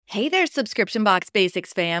Hey there, Subscription Box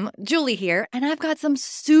Basics fam. Julie here, and I've got some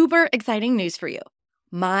super exciting news for you.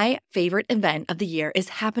 My favorite event of the year is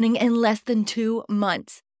happening in less than 2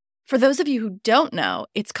 months. For those of you who don't know,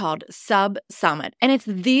 it's called Sub Summit, and it's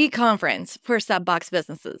the conference for sub box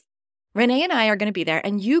businesses. Renee and I are going to be there,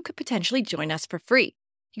 and you could potentially join us for free.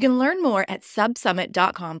 You can learn more at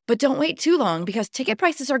subsummit.com, but don't wait too long because ticket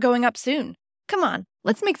prices are going up soon. Come on,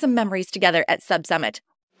 let's make some memories together at Sub Summit.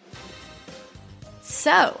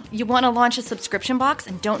 So, you want to launch a subscription box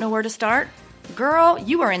and don't know where to start? Girl,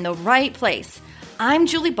 you are in the right place. I'm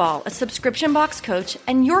Julie Ball, a subscription box coach,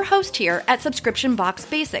 and your host here at Subscription Box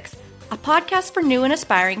Basics, a podcast for new and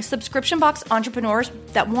aspiring subscription box entrepreneurs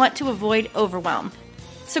that want to avoid overwhelm.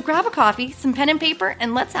 So grab a coffee, some pen and paper,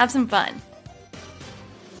 and let's have some fun.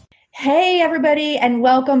 Hey, everybody, and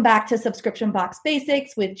welcome back to Subscription Box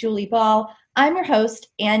Basics with Julie Ball. I'm your host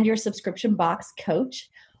and your subscription box coach.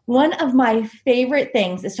 One of my favorite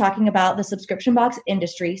things is talking about the subscription box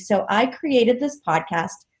industry, so I created this podcast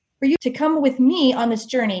for you to come with me on this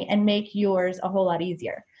journey and make yours a whole lot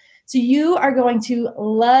easier. So you are going to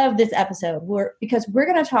love this episode because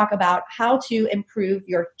we're going to talk about how to improve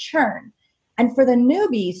your churn. And for the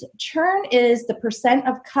newbies, churn is the percent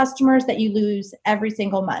of customers that you lose every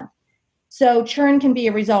single month. So churn can be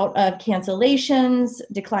a result of cancellations,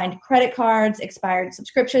 declined credit cards, expired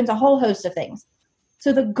subscriptions, a whole host of things.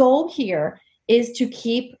 So the goal here is to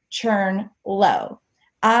keep churn low.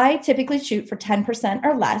 I typically shoot for 10%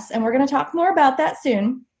 or less, and we're going to talk more about that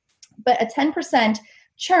soon. But a 10%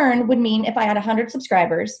 churn would mean if I had 100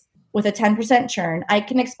 subscribers with a 10% churn, I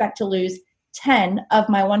can expect to lose 10 of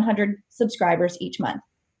my 100 subscribers each month.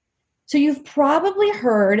 So you've probably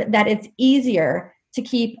heard that it's easier to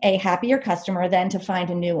keep a happier customer than to find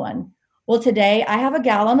a new one. Well, today I have a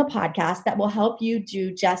gal on the podcast that will help you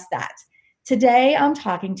do just that. Today, I'm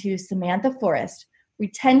talking to Samantha Forrest,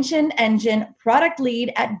 Retention Engine Product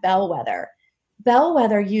Lead at Bellwether.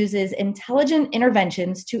 Bellwether uses intelligent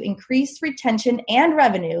interventions to increase retention and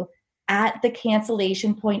revenue at the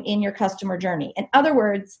cancellation point in your customer journey. In other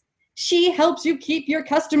words, she helps you keep your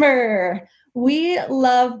customer. We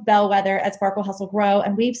love Bellwether at Sparkle Hustle Grow,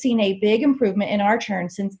 and we've seen a big improvement in our churn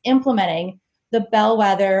since implementing the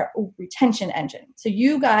Bellwether Retention Engine. So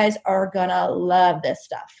you guys are going to love this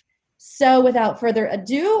stuff. So without further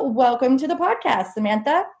ado, welcome to the podcast,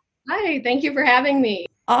 Samantha. Hi, thank you for having me.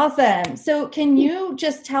 Awesome. So can you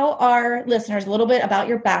just tell our listeners a little bit about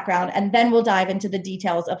your background, and then we'll dive into the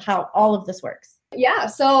details of how all of this works? Yeah,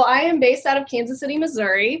 so I am based out of Kansas City,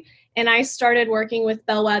 Missouri, and I started working with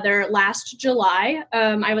Bellwether last July.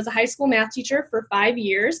 I was a high school math teacher for 5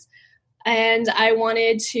 years, and I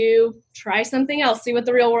wanted to try something else, see what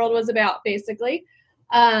the real world was about, basically.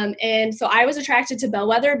 And so I was attracted to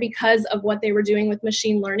Bellwether because of what they were doing with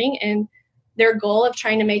machine learning and their goal of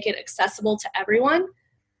trying to make it accessible to everyone.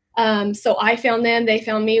 So I found them, they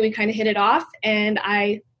found me, we kind of hit it off, and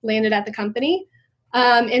I landed at the company.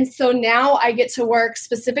 And so now I get to work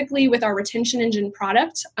specifically with our Retention Engine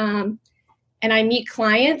product. And I meet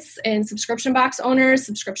clients and subscription box owners,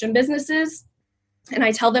 subscription businesses, and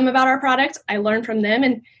I tell them about our product. I learn from them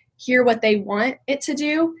and hear what they want it to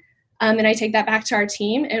do. And I take that back to our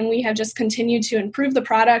team, and we have just continued to improve the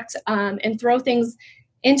product and throw things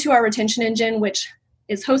into our retention engine, which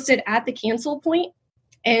is hosted at the cancel point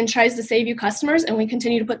and tries to save you customers. And we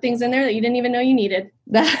continue to put things in there that you didn't even know you needed.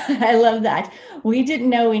 I love that. We didn't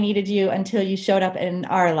know we needed you until you showed up in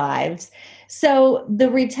our lives. So the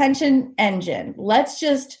retention engine, let's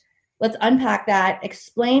unpack that,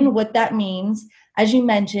 explain what that means. As you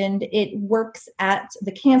mentioned, it works at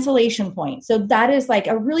the cancellation point. So that is like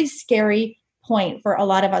a really scary point for a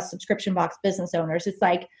lot of us subscription box business owners. It's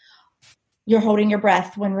like you're holding your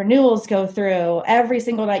breath when renewals go through. Every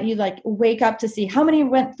single night you wake up to see how many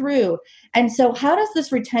went through. And so how does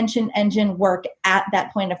this retention engine work at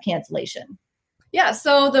that point of cancellation? Yeah,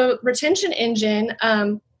 so the retention engine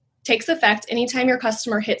takes effect anytime your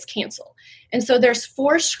customer hits cancel. And so there's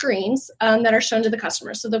 4 screens that are shown to the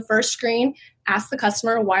customer. So the first screen asks the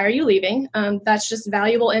customer, why are you leaving? That's just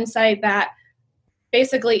valuable insight that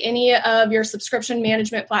basically any of your subscription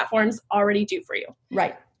management platforms already do for you.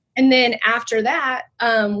 Right. And then after that,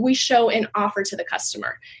 we show an offer to the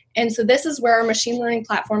customer. And so this is where our machine learning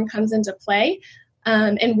platform comes into play.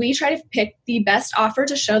 And we try to pick the best offer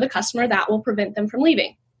to show the customer that will prevent them from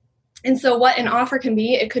leaving. And so what an offer can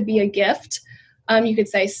be, it could be a gift. You could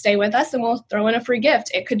say, stay with us and we'll throw in a free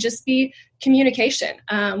gift. It could just be communication.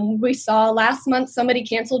 We saw last month somebody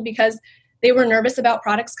canceled because they were nervous about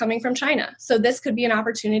products coming from China. So this could be an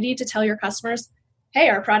opportunity to tell your customers, hey,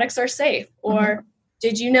 our products are safe, or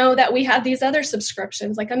did you know that we have these other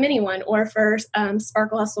subscriptions, like a mini one, or for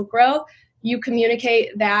Sparkle Hustle Grow, you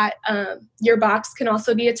communicate that your box can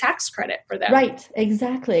also be a tax credit for them. Right,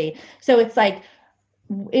 exactly. So it's like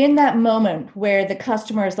in that moment where the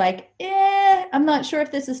customer is like, I'm not sure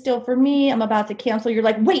if this is still for me, I'm about to cancel. You're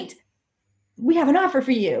like, wait, we have an offer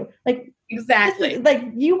for you. Like, exactly. Like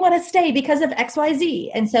you want to stay because of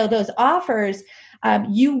XYZ. And so those offers,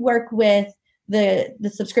 you work with the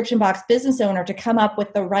subscription box business owner to come up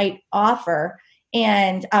with the right offer.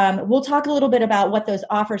 And we'll talk a little bit about what those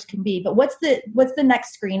offers can be. But what's the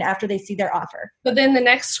next screen after they see their offer? But then the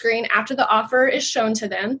next screen after the offer is shown to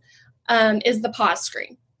them is the pause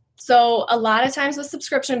screen. So a lot of times with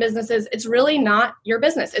subscription businesses, it's really not your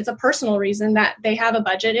business. It's a personal reason that they have a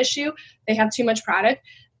budget issue. They have too much product.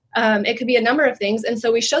 It could be a number of things. And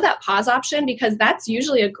so we show that pause option because that's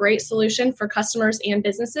usually a great solution for customers and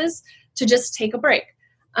businesses to just take a break.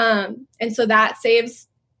 And so that saves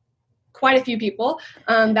quite a few people.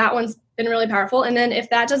 That one's been really powerful. And then if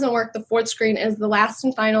that doesn't work, the fourth screen is the last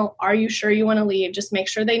and final. Are you sure you want to leave? Just make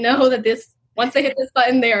sure they know that once they hit this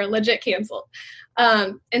button, they are legit canceled.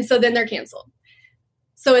 And so then they're canceled.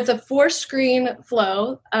 So it's a 4-screen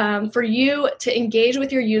flow for you to engage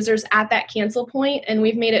with your users at that cancel point. And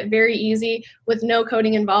we've made it very easy with no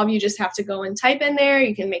coding involved. You just have to go and type in there.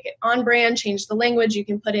 You can make it on brand, change the language. You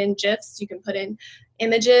can put in GIFs. You can put in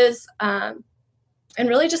images and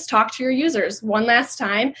really just talk to your users one last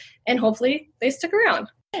time. And hopefully they stick around.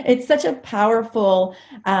 It's such a powerful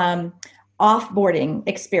offboarding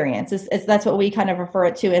experience. That's what we kind of refer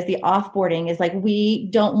it to as the offboarding, is like, we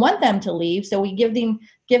don't want them to leave. So we give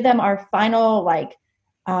them our final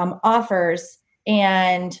offers,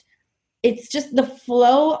 and it's just the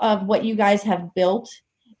flow of what you guys have built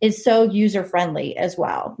is so user friendly as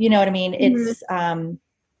well. You know what I mean? Mm-hmm.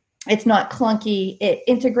 It's not clunky. It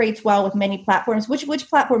integrates well with many platforms. Which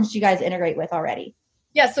platforms do you guys integrate with already?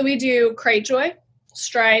 Yeah, so we do Cratejoy,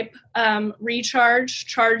 Stripe, Recharge,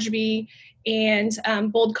 ChargeBee, and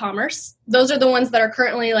Bold Commerce. Those are the ones that are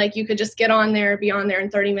currently you could just get on there, be on there in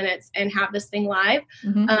 30 minutes and have this thing live.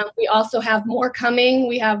 Mm-hmm. We also have more coming.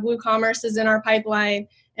 We have WooCommerce is in our pipeline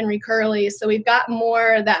and Recurly. So we've got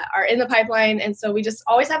more that are in the pipeline. And so we just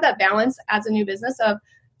always have that balance as a new business of,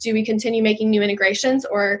 do we continue making new integrations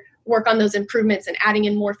or work on those improvements and adding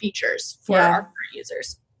in more features for our current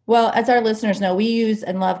users? Well, as our listeners know, we use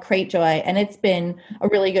and love Cratejoy, and it's been a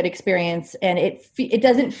really good experience. And it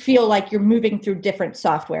doesn't feel like you're moving through different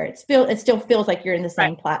software. It still feels like you're in the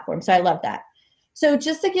same platform. So I love that. So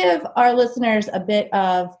just to give our listeners a bit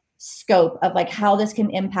of scope of how this can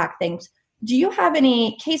impact things, do you have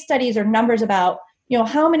any case studies or numbers about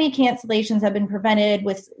how many cancellations have been prevented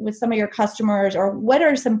with some of your customers, or what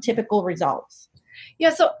are some typical results? Yeah,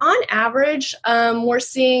 so on average, we're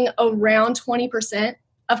seeing around 20%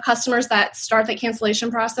 of customers that start the cancellation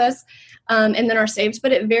process and then are saved,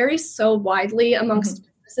 but it varies so widely amongst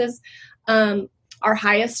businesses. Our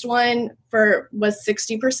highest one was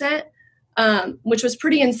 60%, which was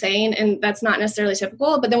pretty insane, and that's not necessarily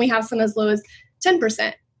typical, but then we have some as low as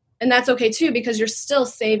 10%. And that's okay too, because you're still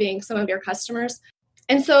saving some of your customers.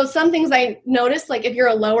 And so some things I noticed, if you're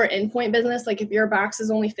a lower endpoint business, if your box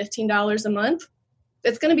is only $15 a month,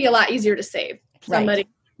 it's going to be a lot easier to save somebody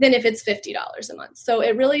than if it's $50 a month. So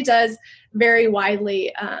it really does vary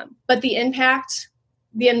widely. But the impact,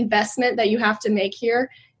 the investment that you have to make here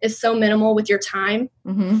is so minimal with your time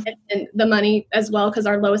and the money as well, because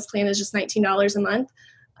our lowest plan is just $19 a month.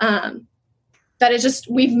 That is just,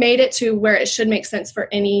 we've made it to where it should make sense for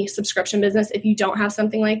any subscription business. If you don't have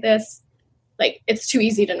something like this, it's too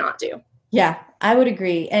easy to not do. Yeah, I would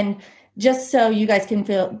agree. And just so you guys can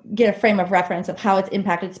get a frame of reference of how it's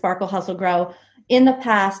impacted Sparkle Hustle Grow, in the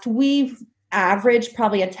past, we've averaged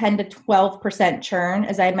probably a 10 to 12% churn.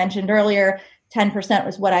 As I mentioned earlier, 10%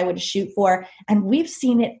 was what I would shoot for. And we've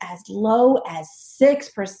seen it as low as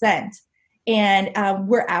 6%. And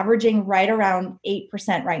we're averaging right around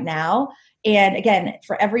 8% right now. And again,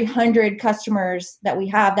 for every 100 customers that we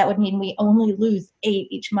have, that would mean we only lose 8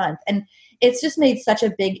 each month. And it's just made such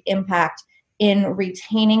a big impact in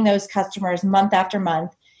retaining those customers month after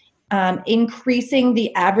month, increasing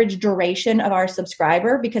the average duration of our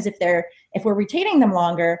subscriber, because if we're retaining them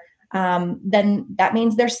longer, then that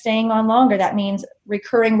means they're staying on longer. That means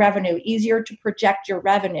recurring revenue, easier to project your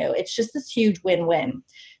revenue. It's just this huge win-win.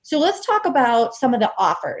 So let's talk about some of the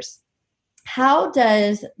offers. How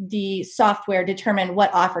does the software determine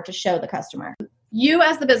what offer to show the customer? You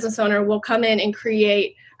as the business owner will come in and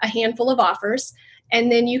create a handful of offers,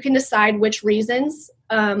 and then you can decide which reasons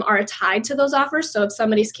are tied to those offers. So if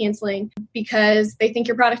somebody's canceling because they think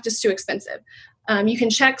your product is too expensive, You can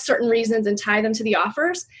check certain reasons and tie them to the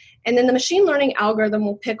offers. And then the machine learning algorithm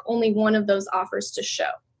will pick only one of those offers to show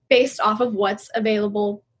based off of what's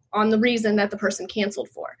available on the reason that the person canceled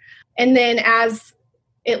for. And then as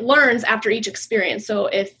it learns after each experience, so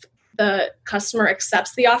if the customer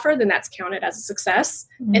accepts the offer, then that's counted as a success,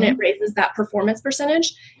 and it raises that performance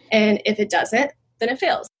percentage. And if it doesn't, then it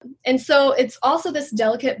fails. And so it's also this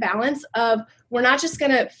delicate balance of, we're not just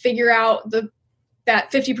going to figure out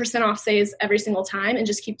that 50% off saves every single time and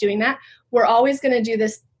just keep doing that. We're always going to do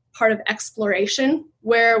this part of exploration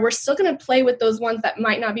where we're still going to play with those ones that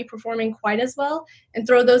might not be performing quite as well and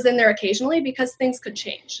throw those in there occasionally because things could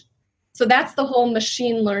change. So that's the whole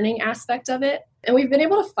machine learning aspect of it. And we've been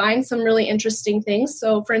able to find some really interesting things.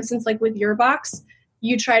 So for instance, like with your box,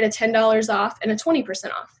 you tried a $10 off and a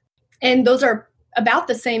 20% off. And those are about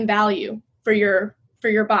the same value for your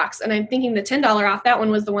box. And I'm thinking the $10 off, that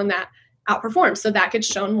one was the one that outperformed. So that gets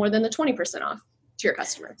shown more than the 20% off to your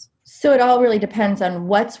customers. So it all really depends on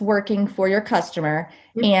what's working for your customer,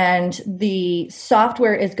 and the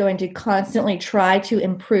software is going to constantly try to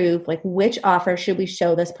improve, like, which offer should we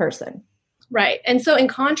show this person? Right. And so in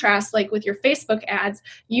contrast, like with your Facebook ads,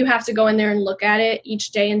 you have to go in there and look at it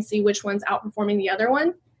each day and see which one's outperforming the other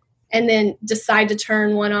one, and then decide to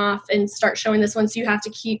turn one off and start showing this one. So you have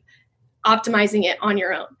to keep optimizing it on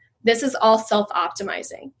your own. This is all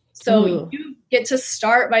self-optimizing. So you get to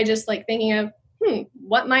start by just like thinking of,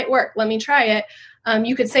 what might work? Let me try it.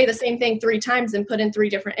 You could say the same thing 3 times and put in 3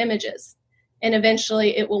 different images, and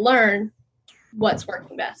eventually it will learn what's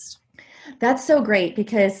working best. That's so great,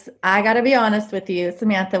 because I got to be honest with you,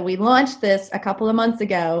 Samantha, we launched this a couple of months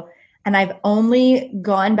ago, and I've only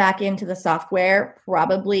gone back into the software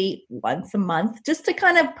probably once a month just to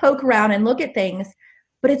kind of poke around and look at things,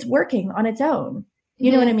 but it's working on its own.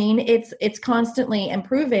 You know what I mean? It's constantly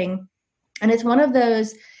improving. And it's one of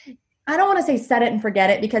those, I don't want to say set it and forget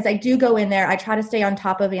it, because I do go in there. I try to stay on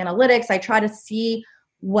top of analytics. I try to see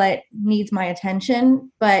what needs my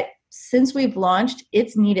attention. But since we've launched,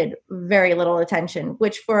 it's needed very little attention,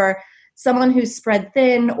 which for someone who's spread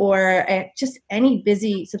thin or just any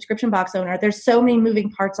busy subscription box owner, there's so many moving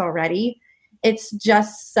parts already. It's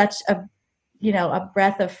just such a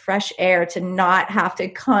breath of fresh air to not have to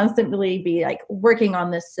constantly be like working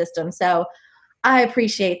on this system. So I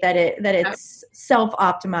appreciate that it's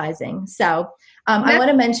self-optimizing. So I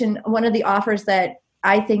want to mention one of the offers that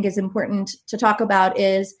I think is important to talk about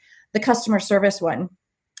is the customer service one.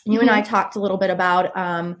 You and I talked a little bit about,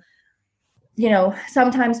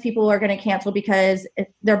 sometimes people are going to cancel because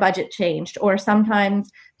their budget changed, or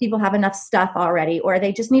sometimes people have enough stuff already, or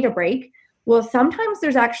they just need a break. Well, sometimes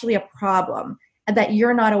there's actually a problem that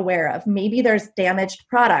you're not aware of. Maybe there's damaged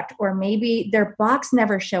product, or maybe their box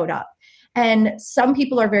never showed up. And some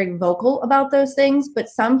people are very vocal about those things, but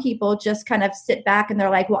some people just kind of sit back and they're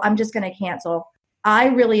like, well, I'm just going to cancel. I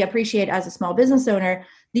really appreciate, as a small business owner,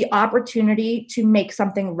 the opportunity to make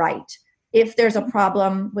something right. If there's a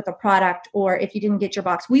problem with a product, or if you didn't get your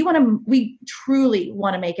box, we truly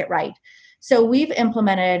want to make it right. So we've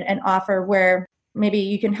implemented an offer where, maybe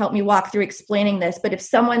you can help me walk through explaining this, but if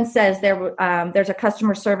someone says there's a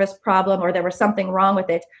customer service problem or there was something wrong with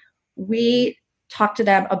it, we talk to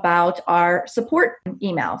them about our support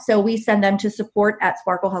email. So we send them to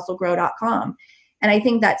support@sparklehustlegrow.com. And I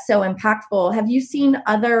think that's so impactful. Have you seen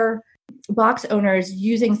other box owners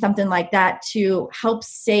using something like that to help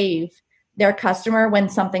save their customer when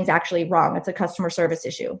something's actually wrong? It's a customer service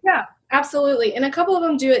issue. Yeah, absolutely. And a couple of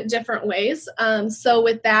them do it different ways. So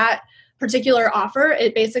with that particular offer,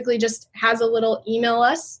 it basically just has a little email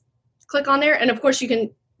us, click on there. And of course you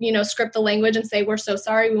can, script the language and say, we're so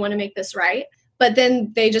sorry, we want to make this right. But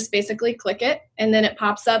then they just basically click it, and then it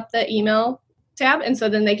pops up the email tab. And so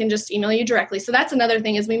then they can just email you directly. So that's another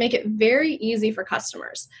thing, is we make it very easy for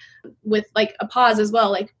customers with like a pause as well,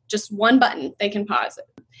 like just one button, they can pause it.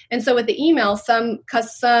 And so with the email, some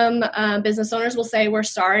business owners will say, we're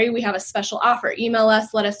sorry, we have a special offer. Email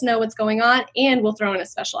us, let us know what's going on, and we'll throw in a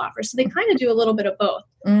special offer. So they kind of do a little bit of both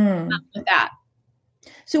with that.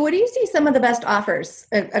 So what do you see some of the best offers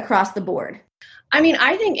across the board? I mean,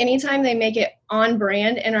 I think anytime they make it on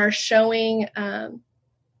brand and are showing,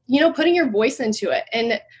 putting your voice into it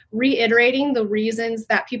and reiterating the reasons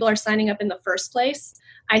that people are signing up in the first place,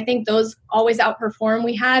 I think those always outperform.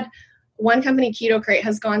 We had one company, Keto Crate,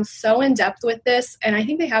 has gone so in depth with this, and I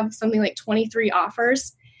think they have something like 23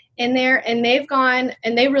 offers in there, and they've gone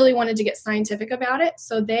and they really wanted to get scientific about it.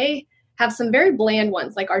 So they have some very bland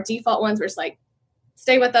ones, like our default ones where it's like,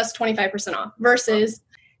 stay with us, 25% off, versus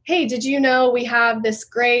hey, did you know we have this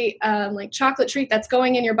great like chocolate treat that's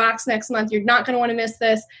going in your box next month? You're not going to want to miss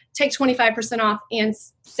this. Take 25% off and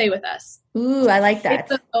stay with us. Ooh, I like that.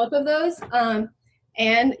 It's both of those.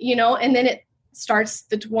 And, and then it starts,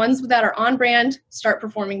 the ones that are on brand start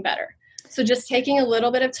performing better. So just taking a little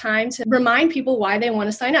bit of time to remind people why they want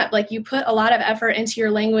to sign up. Like you put a lot of effort into your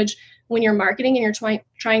language when you're marketing and you're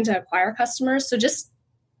trying to acquire customers. So just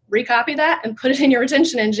recopy that and put it in your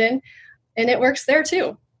retention engine, and it works there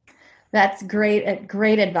too. That's great.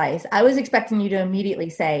 Great advice. I was expecting you to immediately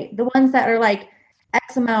say the ones that are like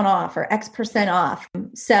X amount off or X% off.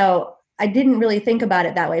 So I didn't really think about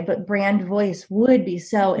it that way, but brand voice would be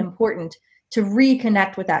so important to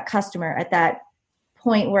reconnect with that customer at that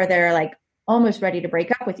point where they're like almost ready to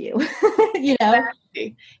break up with you,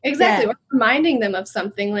 Exactly. Yeah. Reminding them of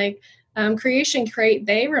something like Creation Crate,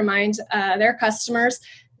 they remind their customers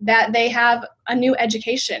that they have a new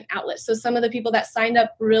education outlet. So some of the people that signed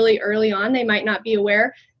up really early on, they might not be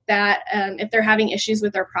aware that if they're having issues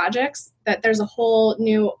with their projects, that there's a whole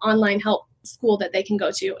new online help school that they can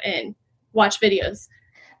go to and watch videos.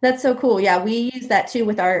 That's so cool. Yeah, we use that too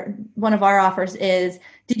with one of our offers is,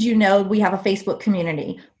 did you know we have a Facebook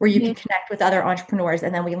community where you can connect with other entrepreneurs,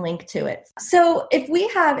 and then we link to it. So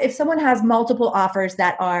if someone has multiple offers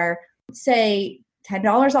that are, say,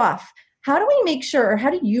 $10 off, how do you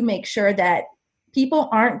make sure that people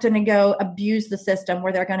aren't going to go abuse the system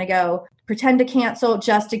where they're going to go pretend to cancel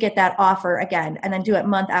just to get that offer again and then do it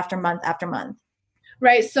month after month after month?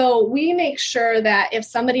 Right. So we make sure that if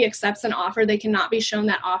somebody accepts an offer, they cannot be shown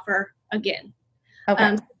that offer again.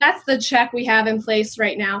 Okay. That's the check we have in place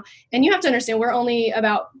right now. And you have to understand, we're only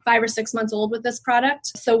about 5 or 6 months old with this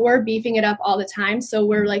product. So we're beefing it up all the time. So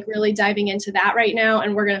we're like really diving into that right now.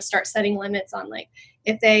 And we're going to start setting limits on like,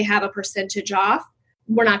 if they have a percentage off,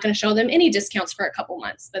 we're not going to show them any discounts for a couple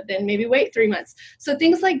months, but then maybe wait 3 months. So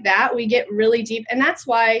things like that, we get really deep. And that's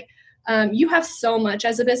why you have so much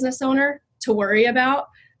as a business owner to worry about.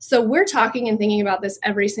 So we're talking and thinking about this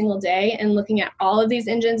every single day and looking at all of these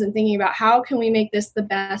engines and thinking about how can we make this the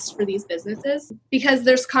best for these businesses? Because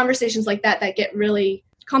there's conversations like that get really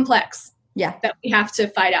complex. Yeah. That we have to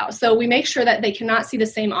fight out. So we make sure that they cannot see the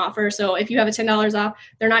same offer. So if you have a $10 off,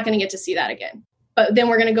 they're not going to get to see that again. But then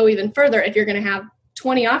we're going to go even further. If you're going to have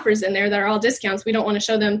 20 offers in there that are all discounts, we don't want to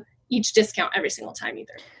show them each discount every single time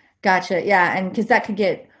either. Gotcha. Yeah. And because that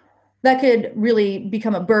could really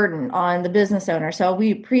become a burden on the business owner. So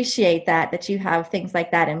we appreciate that you have things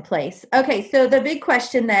like that in place. Okay. So the big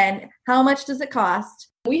question then, how much does it cost?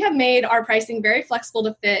 We have made our pricing very flexible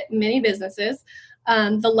to fit many businesses.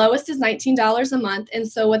 The lowest is $19 a month. And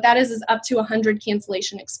so what that is up to 100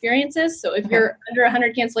 cancellation experiences. So if you're under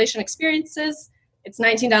 100 cancellation experiences, it's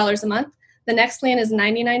 $19 a month. The next plan is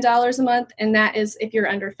 $99 a month. And that is if you're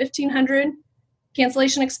under 1,500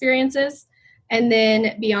 cancellation experiences. And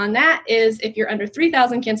then beyond that is if you're under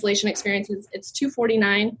 3,000 cancellation experiences, it's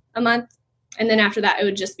 $249 a month. And then after that, it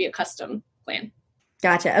would just be a custom plan.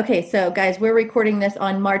 Gotcha. Okay. So guys, we're recording this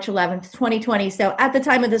on March 11th, 2020. So at the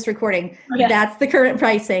time of this recording, That's the current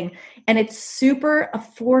pricing. And it's super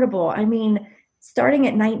affordable. I mean, starting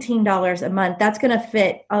at $19 a month, that's going to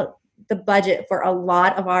fit the budget for a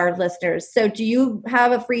lot of our listeners. So do you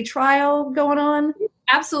have a free trial going on?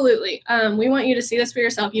 Absolutely. We want you to see this for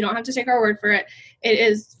yourself. You don't have to take our word for it. It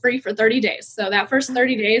is free for 30 days. So that first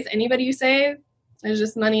 30 days, anybody you save is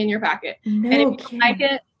just money in your pocket. And if you don't like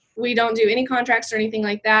it, we don't do any contracts or anything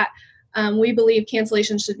like that. We believe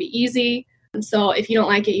cancellation should be easy. So if you don't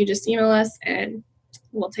like it, you just email us and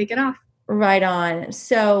we'll take it off. Right on.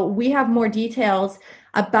 So we have more details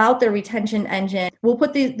about the retention engine. We'll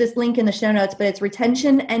put this link in the show notes, but it's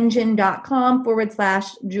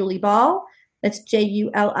retentionengine.com/Julie Ball. That's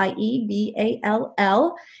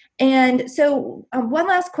JULIEBALL. And so one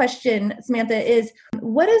last question, Samantha, is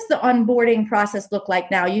what does the onboarding process look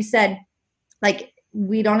like now? You said like,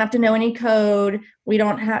 we don't have to know any code.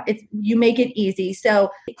 You make it easy.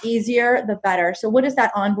 So the easier, the better. So what does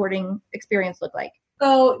that onboarding experience look like?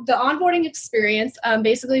 So the onboarding experience,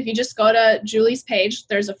 basically, if you just go to Julie's page,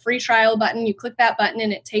 there's a free trial button. You click that button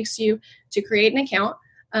and it takes you to create an account.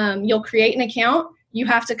 You'll create an account. You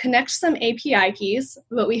have to connect some API keys,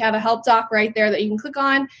 but we have a help doc right there that you can click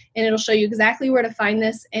on, and it'll show you exactly where to find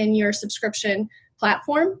this in your subscription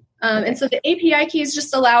platform. And so the API keys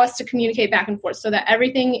just allow us to communicate back and forth so that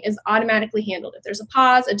everything is automatically handled. If there's a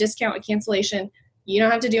pause, a discount, a cancellation, you don't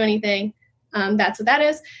have to do anything. That's what that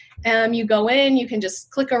is. You go in, you can just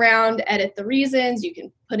click around, edit the reasons, you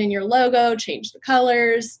can put in your logo, change the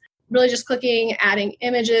colors. really just clicking, adding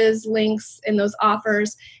images, links, and those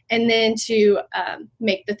offers. And then to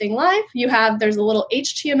make the thing live, there's a little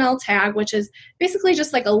HTML tag, which is basically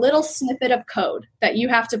just like a little snippet of code that you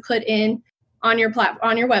have to put in on your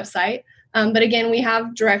website. But again, we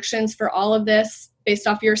have directions for all of this based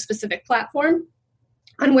off your specific platform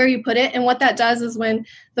on where you put it. And what that does is when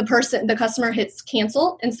the customer hits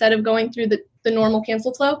cancel, instead of going through the normal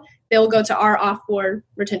cancel flow, they'll go to our offboard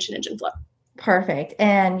retention engine flow. Perfect.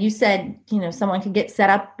 And you said, someone could get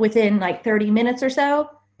set up within like 30 minutes or so?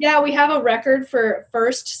 Yeah, we have a record for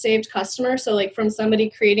first saved customer. So like from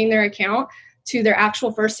somebody creating their account to their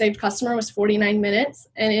actual first saved customer was 49 minutes.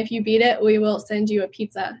 And if you beat it, we will send you a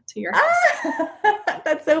pizza to your house.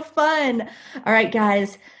 That's so fun. All right,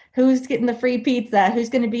 guys, who's getting the free pizza? Who's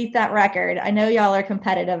going to beat that record? I know y'all are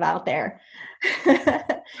competitive out there.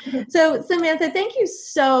 So Samantha, thank you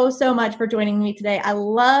so much for joining me today. I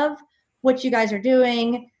love what you guys are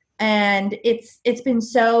doing, and it's been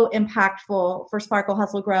so impactful for Sparkle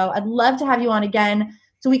Hustle Grow. I'd love to have you on again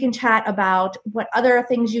so we can chat about what other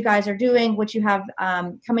things you guys are doing, what you have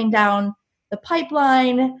coming down the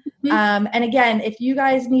pipeline. Mm-hmm. And again, if you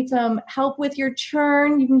guys need some help with your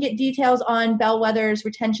churn, you can get details on Bellwether's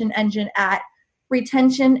retention engine at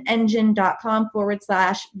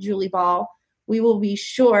retentionengine.com/Julie Ball. We will be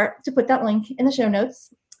sure to put that link in the show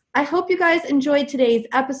notes. I hope you guys enjoyed today's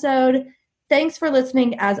episode. Thanks for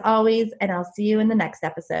listening as always, and I'll see you in the next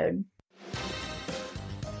episode.